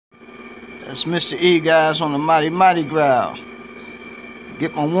That's Mr. E, guys, on the Mardi ground.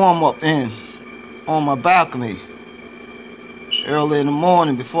 Get my warm-up in on my balcony early in the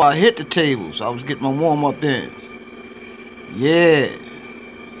morning before I hit the tables. I was getting my warm-up in. Yeah,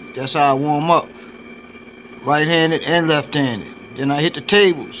 that's how I warm up. Right-handed and left-handed. Then I hit the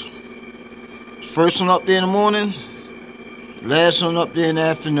tables. First one up there in the morning, last one up there in the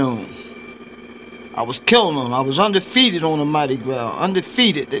afternoon. I was killing them. I was undefeated on the Mardi ground.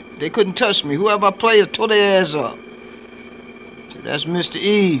 Undefeated. They couldn't touch me. Whoever I played tore their ass up. That's Mr.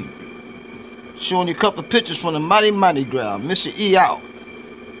 E. Showing you a couple of pictures from the Mardi ground. Mr. E out.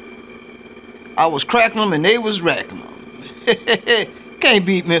 I was cracking them and they was racking them. Can't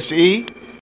beat Mr. E.